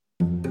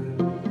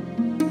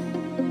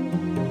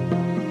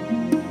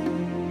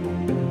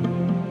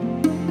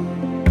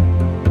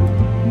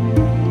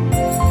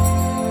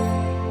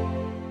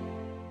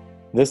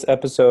This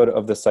episode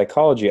of the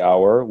Psychology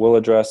Hour will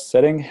address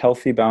setting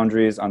healthy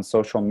boundaries on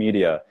social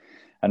media.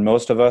 And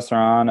most of us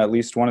are on at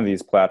least one of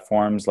these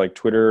platforms like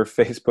Twitter,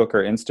 Facebook,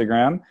 or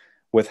Instagram,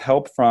 with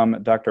help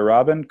from Dr.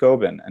 Robin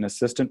Gobin, an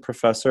assistant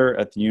professor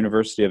at the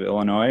University of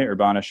Illinois,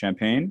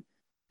 Urbana-Champaign,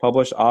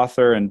 published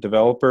author and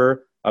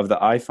developer of the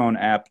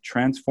iPhone app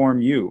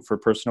Transform You for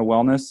personal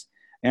wellness,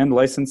 and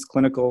licensed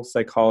clinical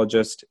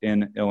psychologist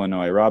in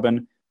Illinois.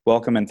 Robin,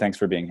 welcome and thanks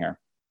for being here.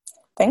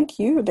 Thank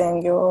you,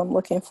 Daniel. I'm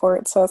looking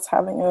forward to us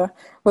having a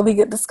really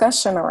good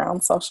discussion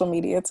around social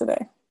media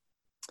today.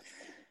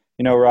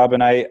 You know,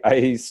 Robin,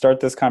 I start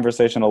this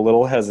conversation a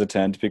little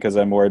hesitant because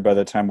I'm worried by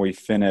the time we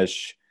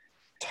finish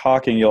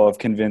talking, you'll have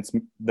convinced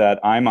me that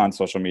I'm on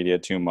social media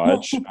too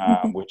much,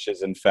 which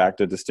is in fact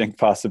a distinct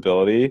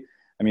possibility.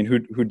 I mean,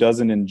 who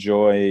doesn't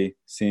enjoy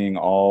seeing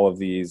all of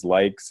these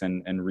likes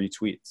and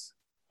retweets?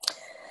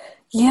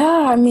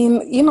 Yeah, I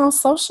mean,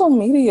 social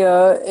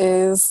media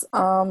is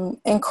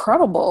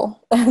incredible.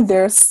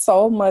 There's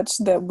so much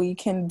that we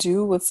can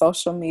do with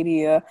social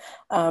media.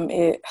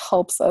 It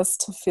helps us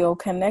to feel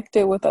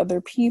connected with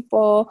other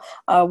people.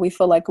 We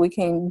feel like we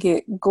can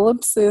get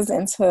glimpses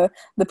into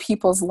the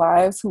people's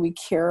lives who we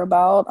care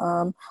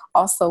about.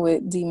 Also,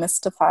 it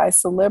demystifies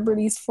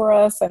celebrities for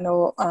us. I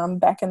know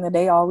back in the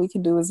day, all we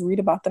could do is read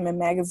about them in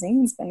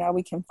magazines, but now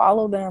we can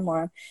follow them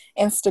on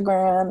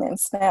Instagram and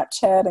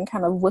Snapchat and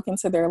kind of look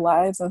into their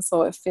lives. And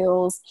so it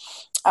feels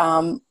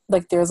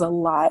like there's a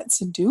lot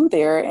to do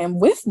there. And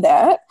with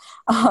that,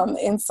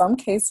 in some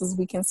cases,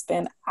 we can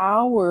spend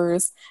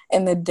hours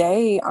in the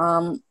day,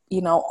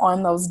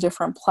 on those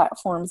different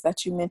platforms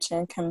that you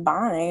mentioned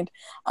combined.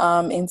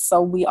 And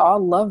so we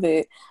all love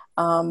it.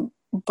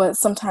 But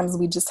sometimes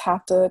we just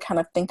have to kind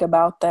of think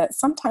about that.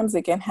 Sometimes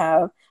it can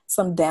have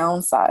some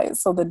downsides.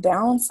 So the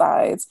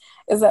downsides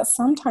is that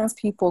sometimes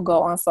people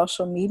go on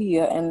social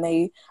media and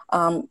they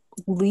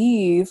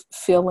leave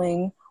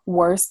feeling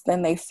worse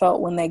than they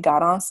felt when they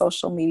got on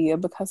social media,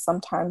 because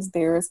sometimes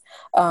there's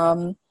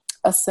a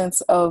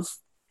sense of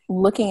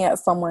looking at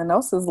someone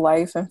else's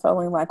life and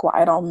feeling like, well,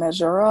 I don't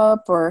measure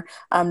up, or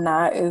I'm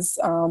not as,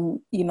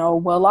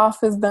 well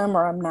off as them,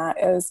 or I'm not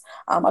as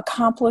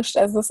accomplished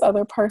as this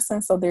other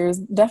person. So there's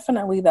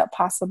definitely that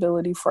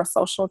possibility for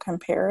social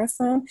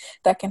comparison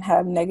that can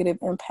have negative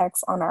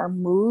impacts on our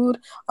mood,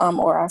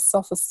 or our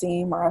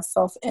self-esteem, or our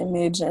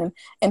self-image. And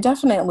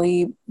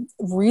definitely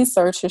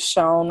research has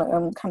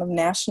shown, kind of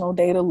national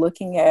data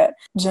looking at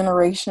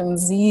Generation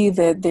Z,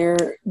 that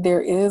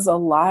there is a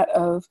lot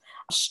of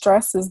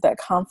stresses that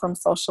come from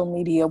social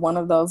media, one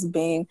of those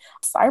being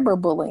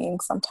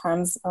cyberbullying.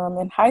 Sometimes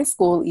in high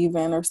school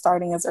even, or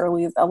starting as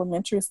early as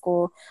elementary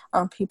school,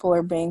 people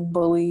are being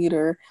bullied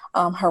or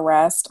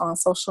harassed on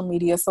social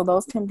media. So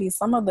those can be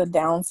some of the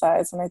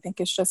downsides. And I think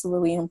it's just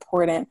really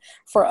important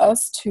for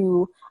us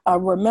to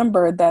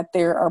remember that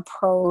there are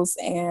pros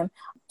and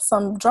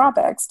some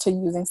drawbacks to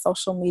using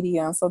social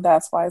media. And so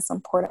that's why it's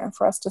important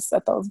for us to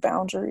set those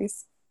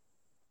boundaries.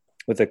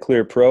 With a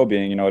clear pro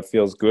being, it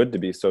feels good to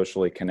be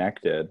socially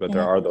connected, but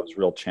there are those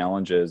real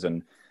challenges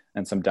and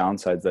some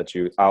downsides that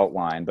you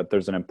outline. But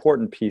there's an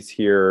important piece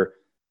here.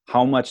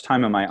 How much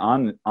time am I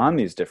on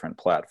these different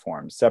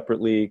platforms,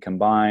 separately,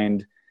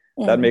 combined?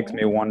 That makes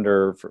me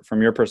wonder,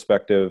 from your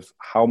perspective,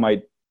 how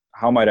might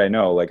I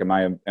know? Like, am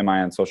I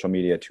on social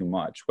media too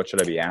much? What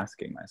should I be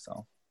asking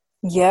myself?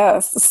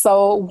 Yes.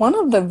 So one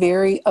of the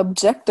very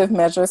objective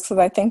measures, because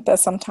I think that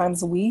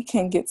sometimes we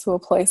can get to a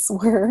place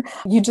where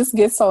you just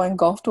get so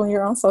engulfed when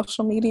you're on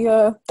social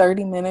media,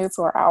 30 minutes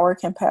or an hour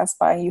can pass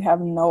by and you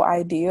have no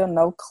idea,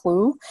 no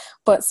clue.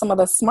 But some of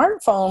the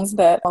smartphones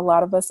that a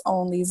lot of us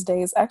own these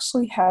days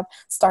actually have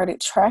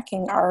started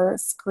tracking our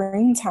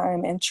screen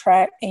time and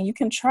you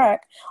can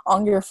track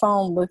on your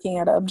phone, looking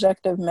at an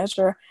objective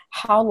measure,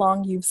 how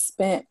long you've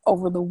spent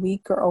over the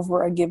week or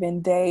over a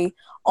given day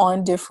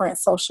on different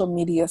social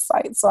media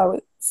sites. So I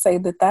would say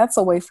that that's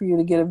a way for you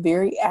to get a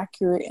very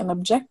accurate and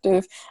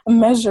objective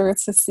measure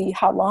to see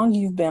how long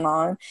you've been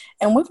on.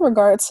 And with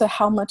regard to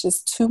how much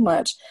is too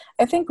much,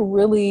 I think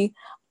really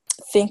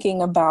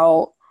thinking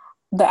about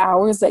the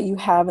hours that you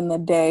have in the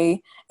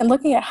day and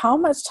looking at how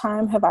much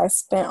time have I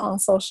spent on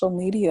social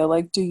media?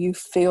 Like, do you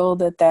feel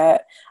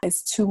that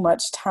is too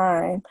much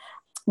time?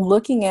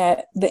 Looking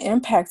at the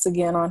impacts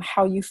again on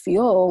how you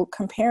feel,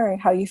 comparing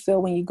how you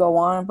feel when you go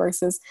on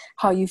versus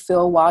how you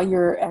feel while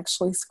you're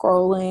actually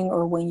scrolling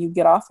or when you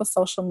get off of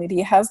social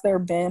media. Has there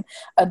been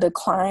a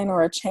decline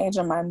or a change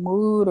in my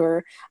mood,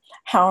 or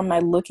how am I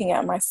looking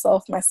at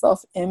myself, my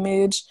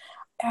self-image?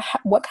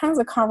 What kinds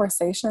of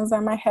conversations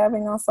am I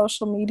having on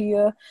social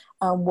media?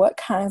 What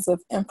kinds of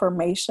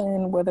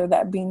information, whether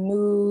that be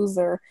news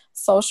or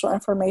social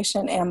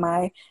information, am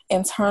I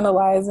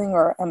internalizing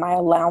or am I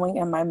allowing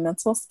in my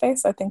mental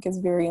space? I think is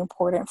very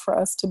important for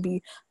us to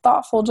be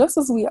thoughtful, just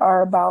as we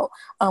are about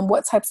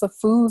what types of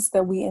foods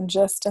that we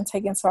ingest and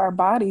take into our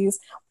bodies.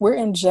 We're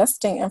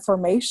ingesting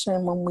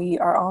information when we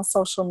are on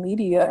social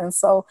media. And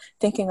so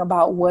thinking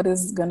about what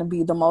is going to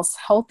be the most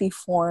healthy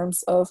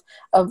forms of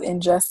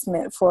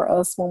ingestment for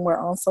us when we're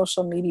on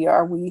social media.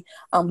 Are we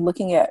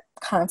looking at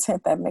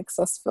content that makes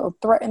us feel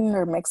threatened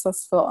or makes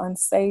us feel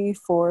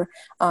unsafe or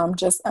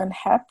just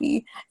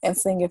unhappy, and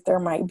seeing if there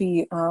might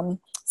be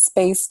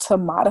space to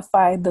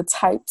modify the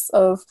types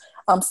of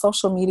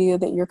social media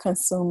that you're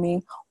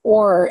consuming,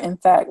 or in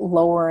fact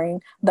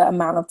lowering the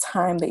amount of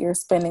time that you're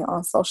spending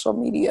on social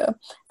media.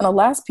 And the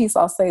last piece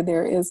I'll say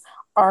there is,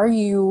 are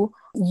you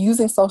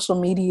using social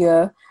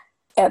media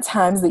at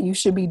times that you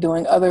should be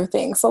doing other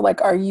things? So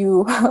like, are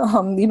you,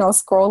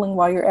 scrolling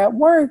while you're at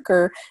work,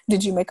 or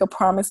did you make a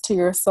promise to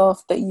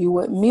yourself that you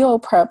would meal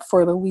prep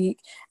for the week?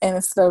 And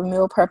instead of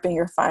meal prepping,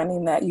 you're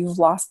finding that you've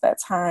lost that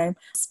time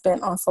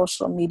spent on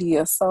social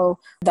media. So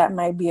that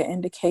might be an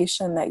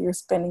indication that you're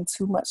spending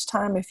too much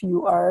time if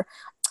you are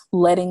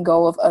letting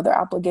go of other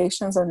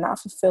obligations or not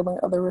fulfilling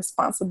other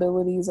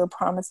responsibilities or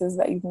promises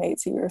that you've made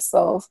to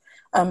yourself.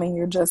 And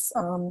you're just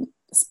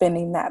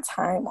spending that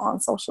time on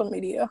social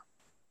media.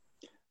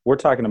 We're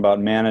talking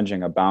about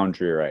managing a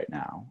boundary right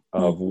now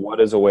of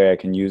what is a way I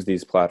can use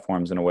these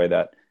platforms in a way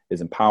that is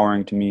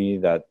empowering to me,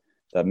 that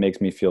makes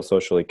me feel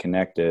socially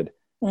connected.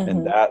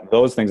 And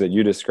those things that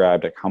you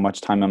described, like how much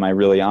time am I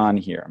really on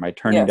here? Am I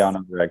turning down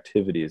other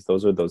activities?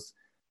 Those are those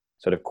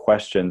sort of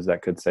questions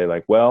that could say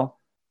like, well,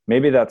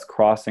 maybe that's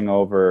crossing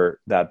over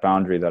that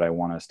boundary that I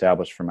want to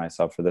establish for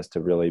myself for this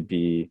to really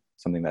be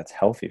something that's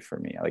healthy for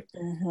me. Like,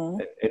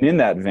 and in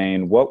that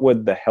vein, what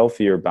would the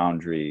healthier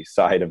boundary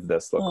side of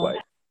this look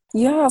like?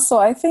 Yeah, so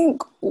I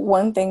think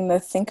one thing to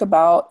think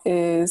about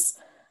is,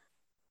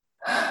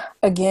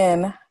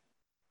 again,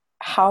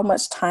 how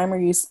much time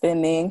are you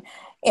spending?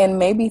 And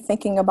maybe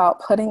thinking about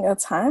putting a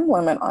time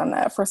limit on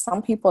that. For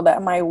some people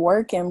that might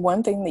work. And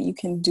one thing that you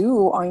can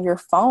do on your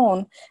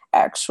phone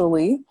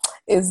actually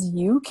is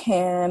you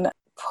can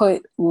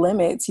put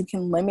limits. You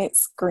can limit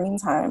screen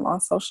time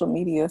on social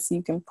media. So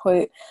you can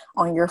put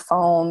on your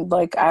phone,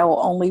 like, I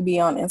will only be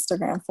on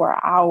Instagram for an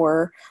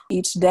hour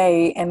each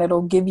day. And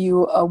it'll give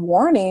you a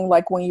warning,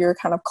 like when you're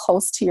kind of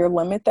close to your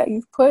limit that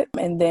you've put.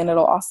 And then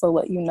it'll also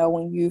let you know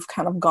when you've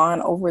kind of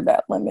gone over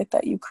that limit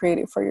that you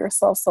created for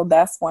yourself. So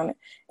that's one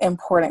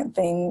important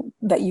thing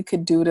that you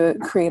could do to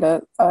create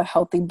a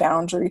healthy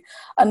boundary.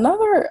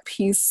 Another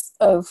piece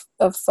of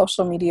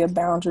social media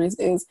boundaries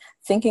is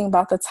thinking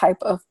about the type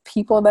of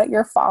people that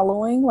you're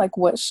following, like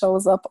what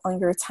shows up on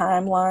your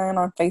timeline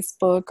on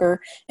Facebook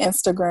or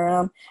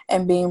Instagram,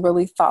 and being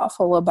really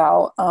thoughtful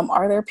about,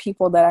 are there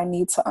people that I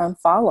need to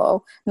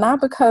unfollow?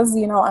 Not because,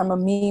 I'm a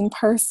mean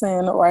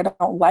person or I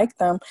don't like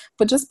them,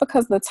 but just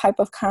because the type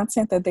of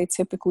content that they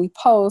typically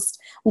post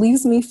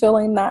leaves me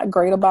feeling not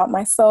great about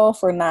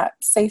myself or not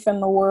safe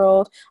in the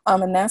world.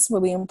 And that's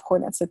really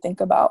important to think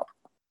about.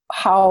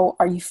 How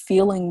are you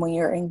feeling when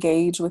you're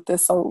engaged with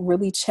this? So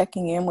really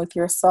checking in with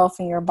yourself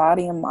and your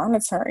body and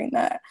monitoring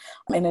that,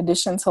 in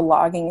addition to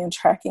logging and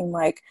tracking,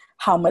 like,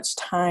 how much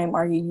time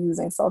are you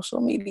using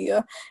social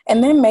media?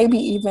 And then maybe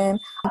even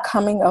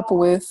coming up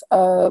with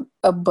a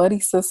buddy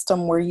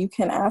system where you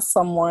can ask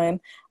someone,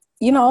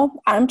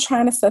 I'm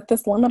trying to set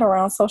this limit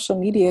around social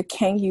media.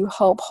 Can you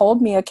help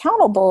hold me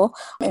accountable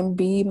and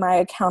be my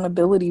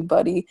accountability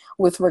buddy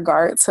with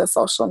regard to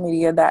social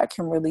media? That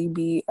can really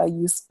be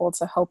useful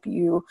to help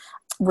you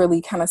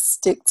really kind of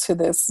stick to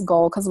this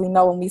goal. Because we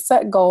know when we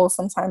set goals,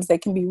 sometimes they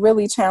can be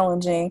really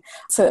challenging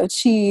to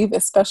achieve,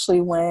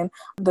 especially when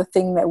the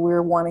thing that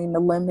we're wanting to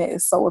limit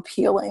is so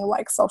appealing,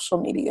 like social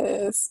media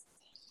is.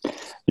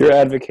 You're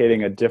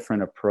advocating a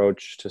different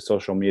approach to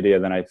social media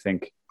than I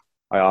think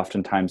I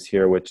oftentimes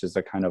hear, which is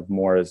a kind of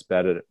more is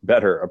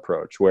better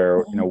approach,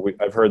 where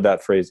I've heard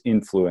that phrase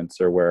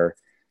influencer, where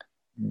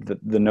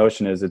the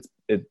notion is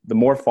the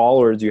more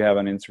followers you have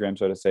on Instagram,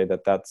 so to say,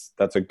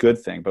 that's a good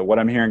thing. But what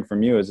I'm hearing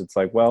from you is it's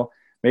like, well,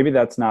 maybe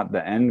that's not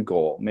the end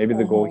goal. Maybe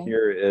the goal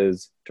here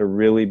is to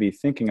really be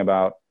thinking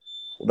about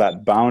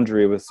that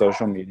boundary with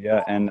social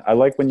media. And I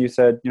like when you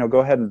said, go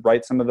ahead and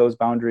write some of those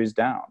boundaries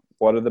down.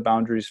 What are the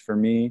boundaries for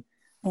me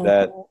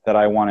that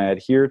I want to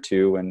adhere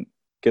to, and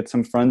get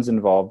some friends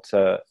involved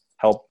to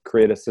help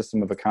create a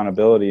system of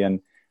accountability and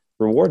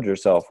reward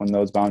yourself when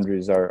those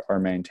boundaries are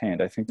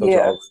maintained. I think those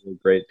are all really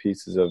great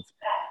pieces of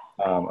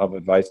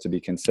advice to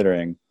be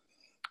considering.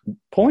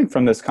 Pulling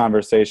from this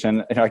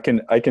conversation, I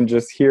can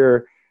just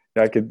hear,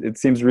 it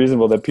seems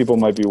reasonable that people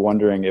might be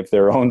wondering if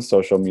their own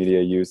social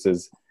media use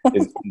is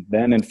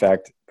then in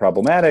fact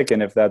problematic,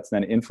 and if that's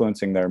then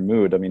influencing their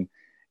mood. I mean,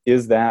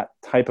 is that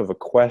type of a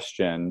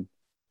question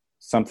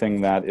something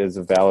that is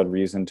a valid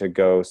reason to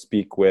go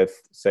speak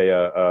with, say,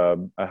 a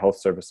health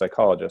service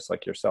psychologist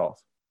like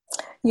yourself?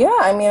 Yeah,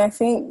 I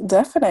think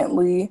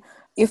definitely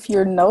if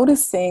you're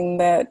noticing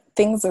that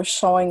things are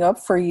showing up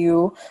for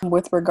you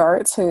with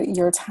regard to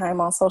your time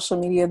on social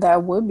media,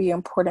 that would be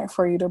important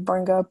for you to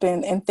bring up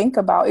and think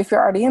about. If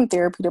you're already in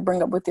therapy, to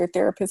bring up with your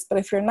therapist. But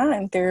if you're not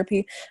in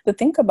therapy, to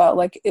think about,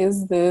 like,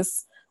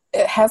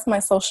 has my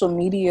social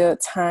media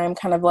time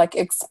kind of like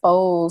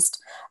exposed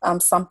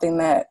something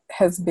that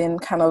has been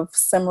kind of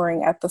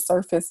simmering at the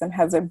surface, and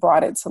has it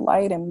brought it to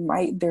light? And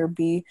might there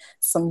be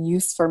some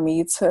use for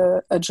me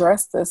to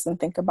address this and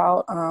think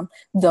about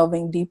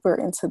delving deeper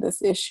into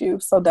this issue?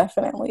 So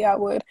definitely I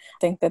would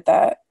think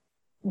that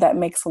that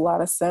makes a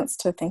lot of sense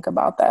to think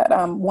about that.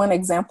 One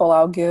example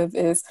I'll give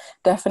is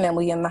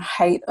definitely in the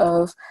height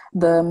of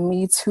the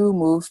Me Too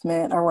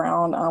movement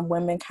around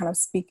women kind of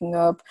speaking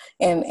up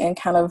and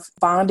kind of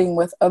bonding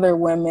with other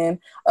women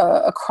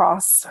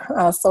across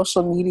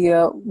social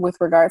media with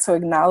regard to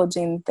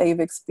acknowledging they've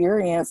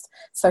experienced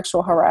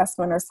sexual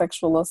harassment or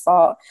sexual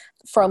assault.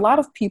 For a lot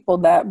of people,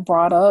 that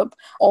brought up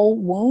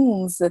old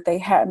wounds that they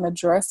hadn't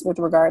addressed with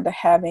regard to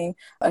having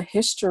a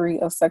history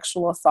of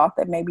sexual assault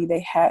that maybe they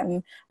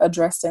hadn't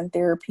addressed in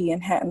therapy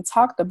and hadn't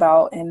talked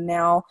about, and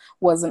now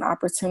was an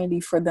opportunity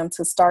for them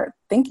to start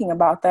thinking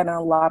about that. And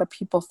a lot of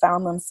people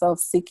found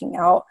themselves seeking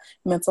out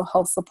mental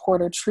health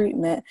support or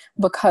treatment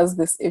because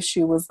this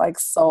issue was like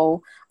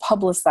so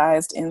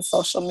publicized in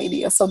social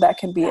media. So that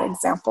can be an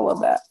example of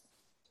that.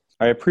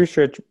 I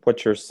appreciate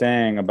what you're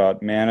saying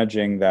about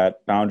managing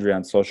that boundary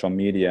on social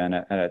media. And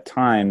at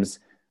times,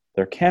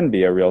 there can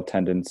be a real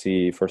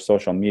tendency for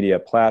social media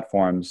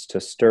platforms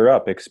to stir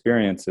up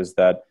experiences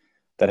that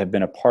have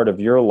been a part of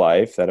your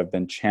life, that have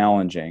been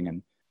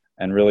challenging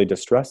and really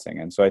distressing.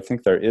 And so I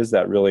think there is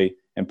that really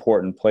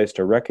important place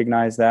to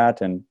recognize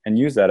that and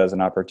use that as an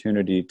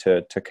opportunity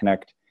to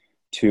connect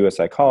to a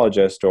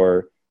psychologist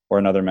or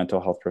another mental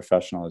health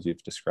professional, as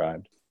you've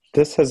described.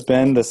 This has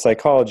been the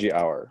Psychology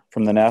Hour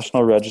from the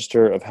National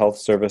Register of Health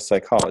Service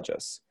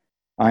Psychologists.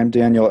 I'm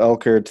Daniel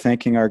Elkert,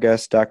 thanking our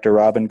guest, Dr.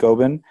 Robin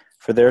Gobin,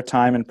 for their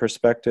time and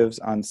perspectives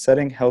on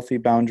setting healthy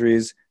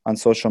boundaries on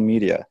social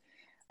media.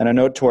 And a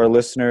note to our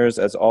listeners,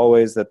 as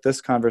always, that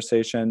this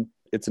conversation,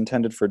 it's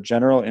intended for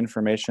general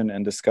information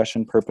and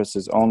discussion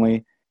purposes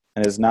only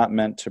and is not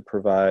meant to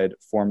provide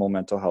formal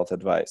mental health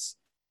advice.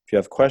 If you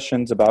have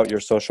questions about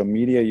your social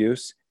media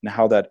use and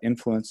how that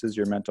influences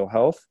your mental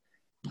health,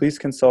 please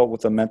consult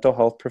with a mental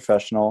health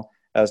professional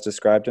as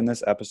described in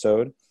this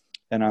episode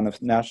and on the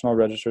National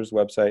Register's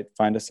website,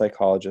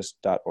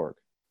 findapsychologist.org.